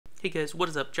Hey guys, what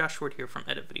is up? Josh Ward here from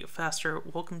Edit Video Faster.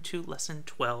 Welcome to Lesson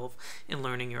 12 in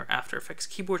learning your After Effects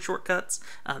keyboard shortcuts.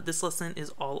 This lesson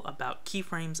is all about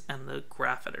keyframes and the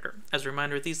graph editor. As a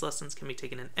reminder, these lessons can be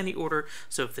taken in any order,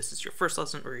 so if this is your first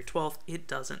lesson or your 12th, it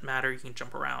doesn't matter. You can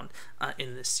jump around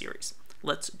in this series.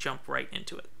 Let's jump right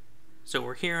into it. So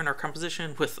we're here in our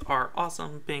composition with our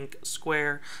awesome pink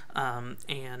square,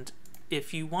 and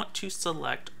if you want to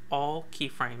select all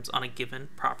keyframes on a given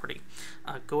property,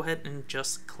 go ahead and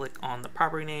just click on the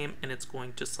property name and it's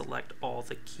going to select all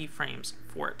the keyframes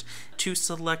for it. To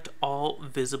select all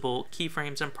visible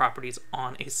keyframes and properties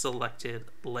on a selected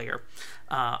layer.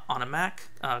 On a Mac,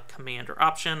 Command or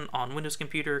Option; on Windows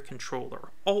computer, Control or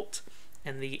Alt,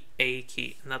 and the A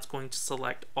key, and that's going to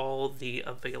select all the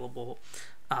available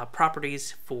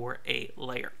properties for a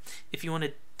layer. If you want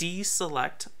to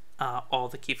deselect all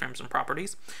the keyframes and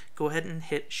properties, go ahead and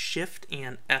hit Shift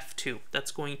and F2. That's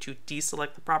going to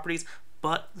deselect the properties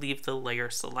but leave the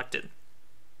layer selected.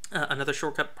 Another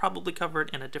shortcut probably covered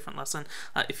in a different lesson.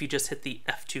 If you just hit the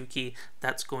F2 key,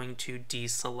 that's going to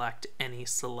deselect any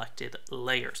selected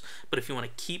layers. But if you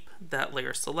want to keep that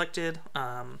layer selected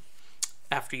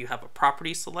after you have a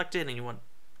property selected and you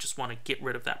just want to get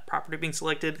rid of that property being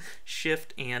selected,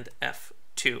 Shift and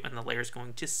F2 and the layer is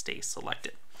going to stay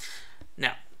selected.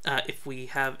 Now, if we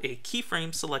have a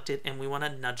keyframe selected and we want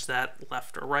to nudge that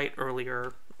left or right,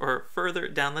 earlier or further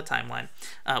down the timeline,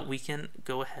 we can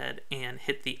go ahead and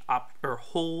hit the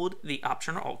hold the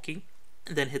Option or Alt key,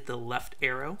 and then hit the left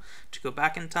arrow to go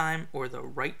back in time or the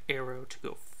right arrow to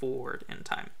go forward in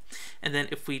time. And then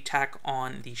if we tack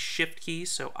on the Shift key,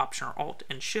 so Option or Alt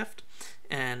and Shift,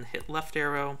 and hit left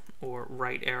arrow or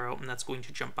right arrow, and that's going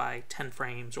to jump by 10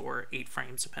 frames or 8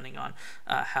 frames depending on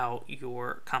how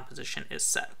your composition is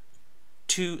set.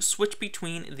 To switch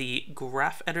between the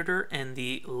graph editor and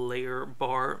the layer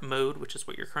bar mode, which is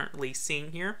what you're currently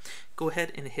seeing here, go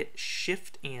ahead and hit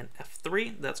Shift and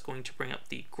F3. That's going to bring up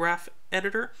the graph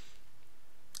editor,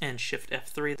 and Shift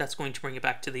F3, that's going to bring it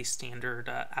back to the standard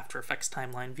After Effects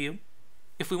timeline view.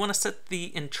 If we want to set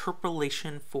the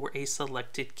interpolation for a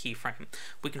selected keyframe,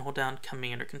 we can hold down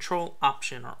Command or Control,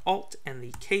 Option or Alt, and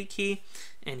the K key,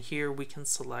 and here we can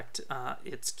select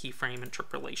its keyframe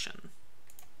interpolation.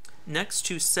 Next,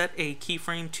 to set a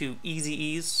keyframe to Easy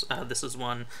Ease, this is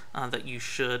one that you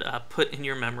should put in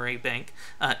your memory bank,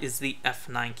 is the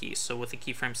F9 key. So with the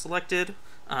keyframe selected,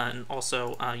 and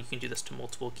also you can do this to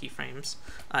multiple keyframes,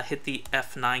 hit the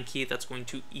F9 key. That's going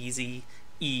to Easy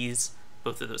Ease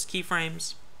both of those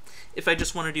keyframes. If I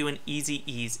just want to do an Easy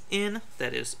Ease in,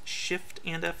 that is Shift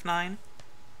and F9.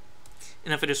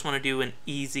 And if I just want to do an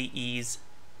Easy Ease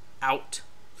out,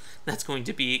 that's going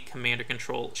to be Command or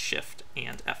Control, Shift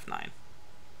and F9.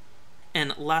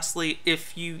 And lastly,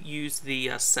 if you use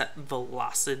the set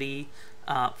velocity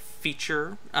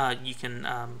feature, you can,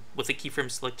 with the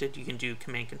keyframe selected, you can do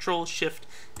Command Control, Shift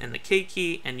and the K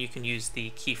key, and you can use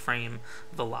the keyframe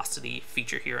velocity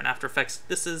feature here in After Effects.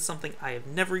 This is something I have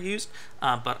never used,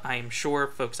 but I am sure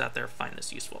folks out there find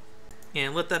this useful.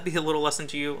 And let that be a little lesson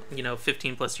to you.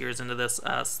 15 plus years into this,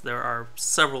 there are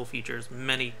several features,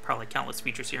 many, probably countless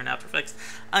features here in After Effects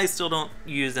I still don't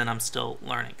use and I'm still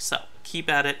learning. So keep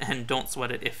at it and don't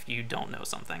sweat it if you don't know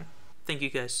something. Thank you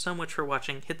guys so much for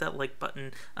watching. Hit that like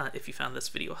button if you found this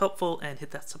video helpful, and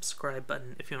hit that subscribe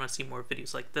button if you want to see more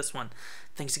videos like this one.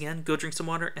 Thanks again, go drink some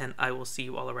water, and I will see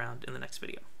you all around in the next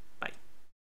video.